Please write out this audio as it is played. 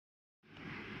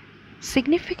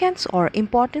Significance or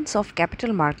importance of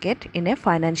capital market in a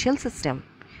financial system.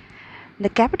 The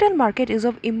capital market is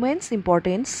of immense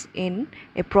importance in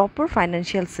a proper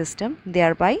financial system,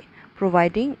 thereby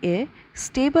providing a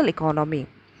stable economy.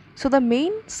 So the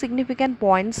main significant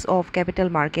points of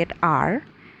capital market are: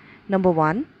 number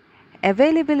 1,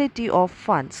 availability of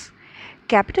funds.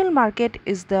 Capital market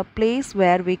is the place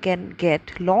where we can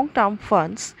get long term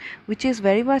funds, which is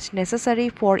very much necessary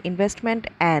for investment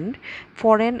and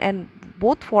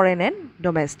both foreign and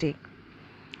domestic.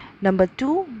 Number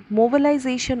 2,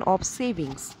 mobilization of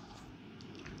savings.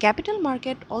 Capital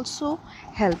market also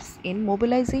helps in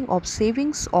mobilizing of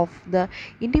savings of the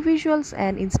individuals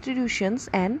and institutions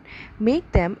and make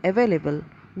them available,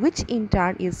 which in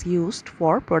turn is used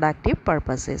for productive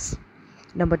purposes.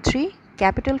 Number 3,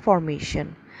 capital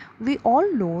formation. We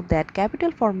all know that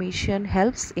capital formation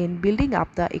helps in building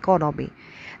up the economy.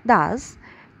 Thus,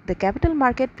 the capital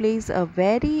market plays a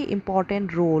very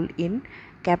important role in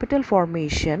capital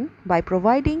formation by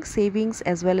providing savings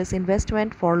as well as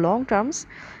investment for long terms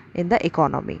in the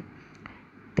economy.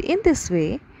 In this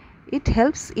way, it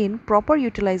helps in proper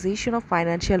utilization of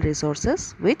financial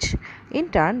resources, which in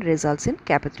turn results in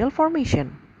capital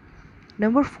formation.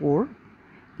 Number 4,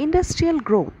 industrial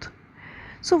growth.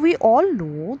 So we all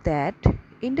know that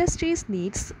industries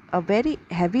needs a very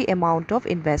heavy amount of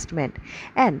investment,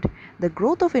 and the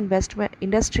growth of investment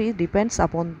industry depends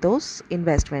upon those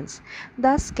investments.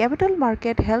 Thus, capital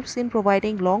market helps in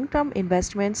providing long term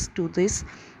investments to this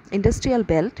industrial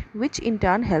belt, which in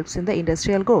turn helps in the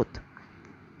industrial growth.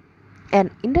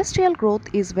 And industrial growth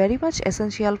is very much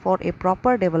essential for a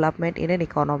proper development in an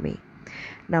economy.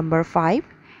 Number 5,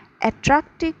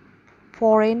 attracting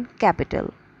foreign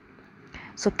capital.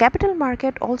 So capital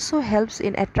market also helps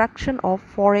in attraction of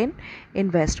foreign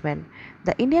investment.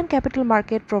 The Indian capital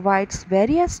market provides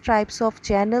various types of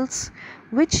channels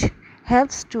which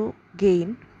helps to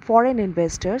gain foreign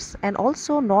investors and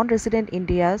also non-resident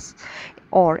Indians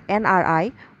or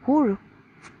NRI who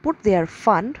put their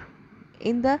fund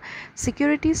in the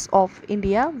securities of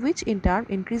India, which in turn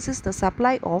increases the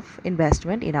supply of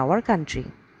investment in our country.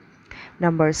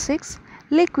 Number 6,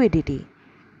 liquidity.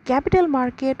 Capital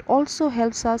market also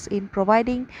helps us in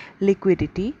providing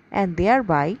liquidity, and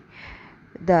thereby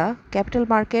the capital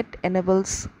market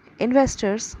enables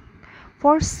investors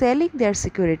for selling their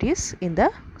securities in the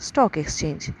stock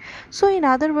exchange. So in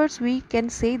other words, we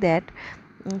can say that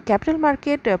capital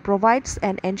market provides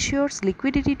and ensures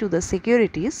liquidity to the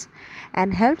securities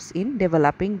and helps in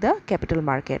developing the capital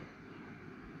market.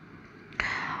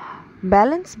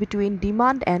 Balance between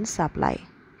demand and supply.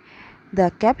 The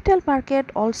capital market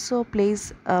also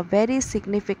plays a very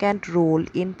significant role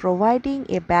in providing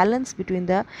a balance between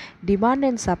the demand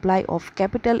and supply of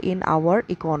capital in our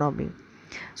economy.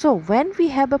 So when we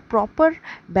have a proper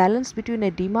balance between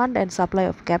a demand and supply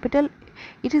of capital,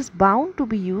 it is bound to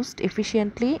be used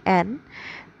efficiently, and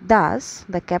thus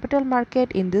the capital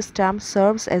market in this term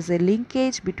serves as a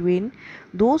linkage between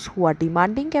those who are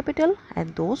demanding capital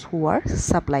and those who are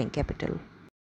supplying capital.